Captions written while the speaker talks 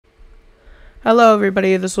Hello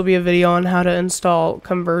everybody, this will be a video on how to install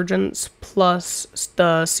Convergence plus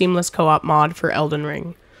the Seamless Co-op mod for Elden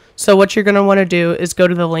Ring. So what you're going to want to do is go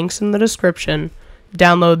to the links in the description,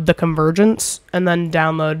 download the Convergence, and then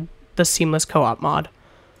download the Seamless Co-op mod.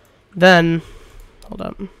 Then, hold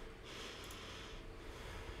up.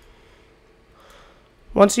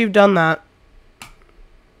 Once you've done that,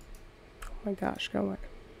 oh my gosh, go away.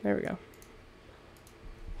 There we go.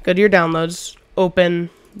 Go to your downloads,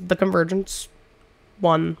 open the Convergence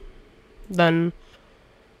one, then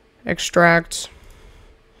extract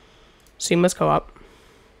Seamless Co-op.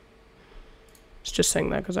 It's just saying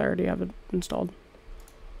that because I already have it installed.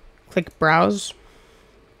 Click Browse,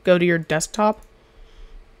 go to your desktop,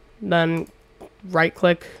 then right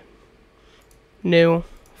click, New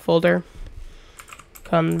folder,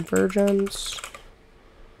 Convergence.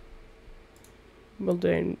 We'll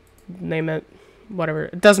name it whatever.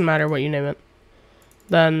 It doesn't matter what you name it.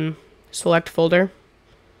 Then select folder.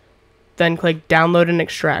 Then click download and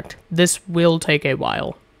extract. This will take a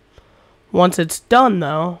while. Once it's done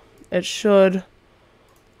though, it should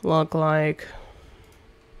look like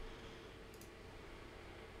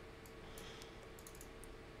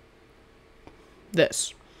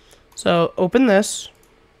this. So open this,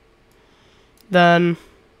 then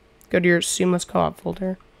go to your Seamless Co-op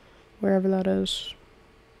folder, wherever that is.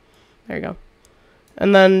 There you go.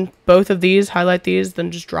 And then both of these, highlight these,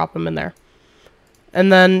 then just drop them in there. And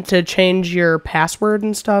then to change your password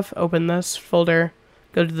and stuff, open this folder,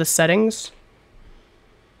 go to the settings.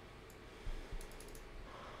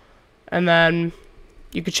 And then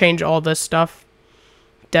you could change all this stuff.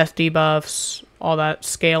 Death debuffs, all that,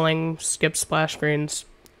 scaling, skip splash screens.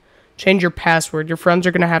 Change your password. Your friends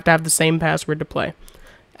are going to have the same password to play.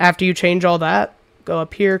 After you change all that, go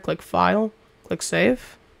up here, click File, click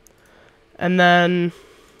Save. And then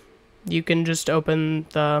you can just open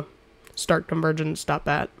the Start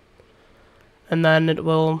Convergence.bat. And then it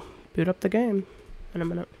will boot up the game in a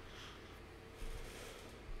minute.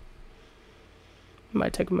 It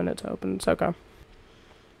might take a minute to open. It's okay.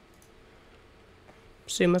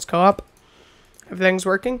 Seamless Co-op. Everything's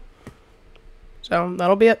working. So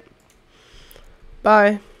that'll be it.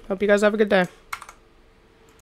 Bye. Hope you guys have a good day.